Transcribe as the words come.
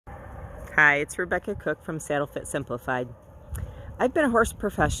Hi, it's Rebecca Cook from Saddle Fit Simplified. I've been a horse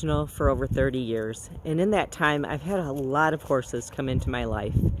professional for over 30 years, and in that time I've had a lot of horses come into my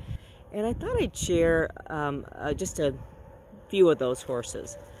life. And I thought I'd share just a few of those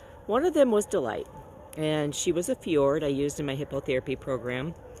horses. One of them was Delitte, and she was a Fjord I used in my hippotherapy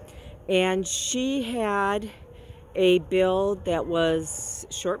program. And she had a build that was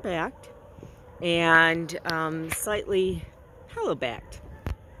short-backed and slightly hollow-backed.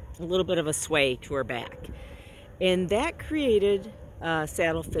 A little bit of a sway to her back, and that created a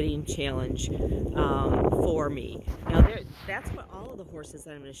saddle fitting challenge for me. Now that's what all of the horses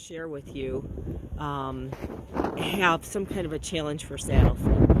that I'm going to share with you have some kind of a challenge for saddle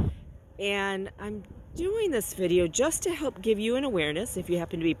fit. And I'm doing this video just to help give you an awareness if you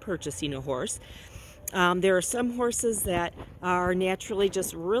happen to be purchasing a horse. There are some horses that are naturally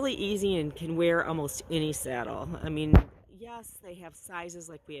just really easy and can wear almost any saddle. I mean, yes, they have sizes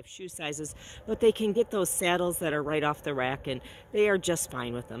like we have shoe sizes, but they can get those saddles that are right off the rack and they are just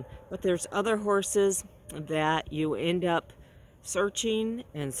fine with them. But there's other horses that you end up searching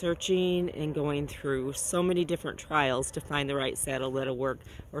and going through so many different trials to find the right saddle that'll work,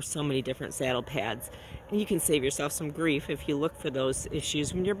 or so many different saddle pads. And you can save yourself some grief if you look for those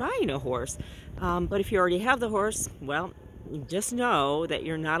issues when you're buying a horse. But if you already have the horse, well, just know that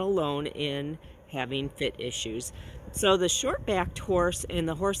you're not alone in having fit issues. So the short-backed horse and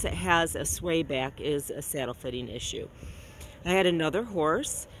the horse that has a sway back is a saddle fitting issue. I had another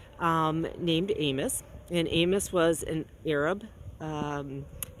horse named Amos, and Amos was an Arab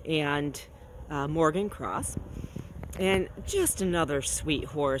and Morgan cross, and just another sweet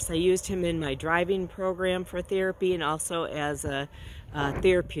horse. I used him in my driving program for therapy and also as a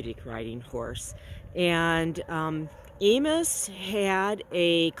therapeutic riding horse. And Amos had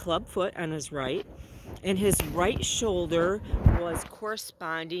a club foot on his right, and his right shoulder was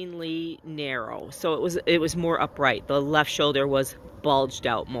correspondingly narrow, so it was more upright. The left shoulder was bulged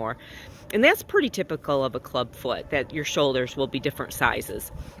out more, and that's pretty typical of a club foot, that your shoulders will be different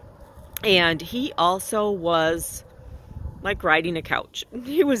sizes. And he also was like riding a couch.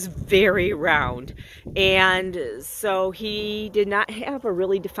 He was very round, and so he did not have a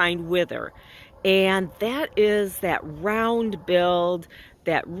really defined wither, and that is that round build,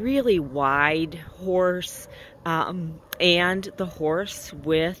 that really wide horse, and the horse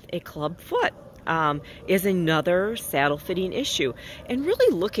with a club foot is another saddle fitting issue. And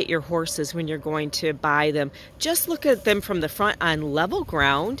really look at your horses when you're going to buy them. Just look at them from the front on level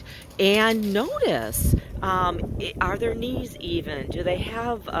ground and notice, are their knees even? Do they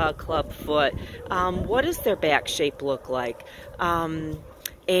have a club foot? What does their back shape look like?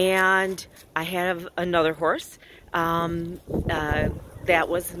 And I have another horse that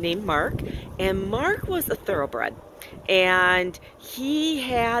was named Mark, and Mark was a thoroughbred, and he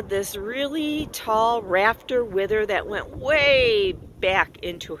had this really tall rafter wither that went way back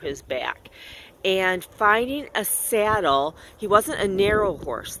into his back. And finding a saddle, he wasn't a narrow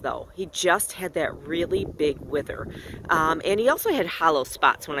horse though, he just had that really big wither, and he also had hollow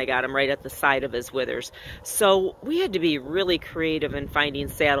spots when I got him right at the side of his withers. So we had to be really creative in finding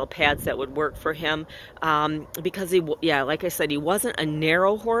saddle pads that would work for him, because like I said, he wasn't a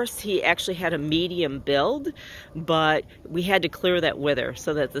narrow horse. He actually had a medium build, but we had to clear that wither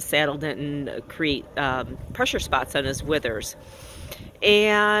so that the saddle didn't create pressure spots on his withers.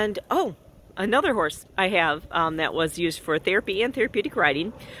 And another horse I have that was used for therapy and therapeutic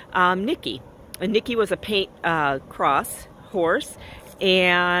riding, Nikki. And Nikki was a paint cross horse,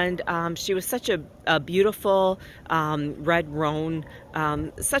 and she was such a beautiful red roan,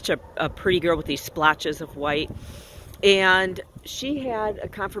 such a pretty girl with these splotches of white. And she had a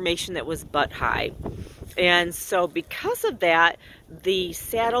conformation that was butt high. And so because of that, the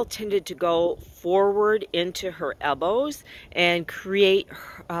saddle tended to go forward into her elbows and create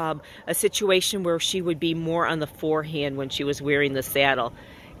a situation where she would be more on the forehand when she was wearing the saddle.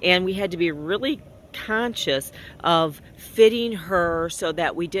 And we had to be really conscious of fitting her so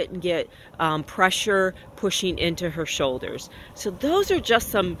that we didn't get pressure pushing into her shoulders. So those are just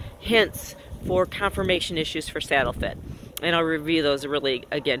some hints for conformation issues for saddle fit. And I'll review those really,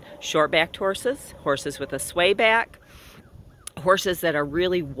 again, short-backed horses, horses with a sway back, horses that are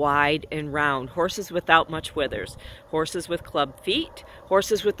really wide and round, horses without much withers, horses with club feet,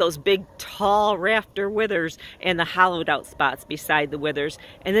 horses with those big, tall rafter withers and the hollowed out spots beside the withers,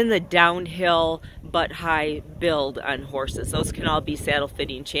 and then the downhill butt-high build on horses. Those can all be saddle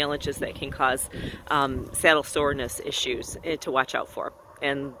fitting challenges that can cause saddle soreness issues to watch out for.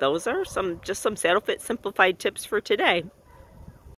 And those are just some Saddle Fit Simplified tips for today.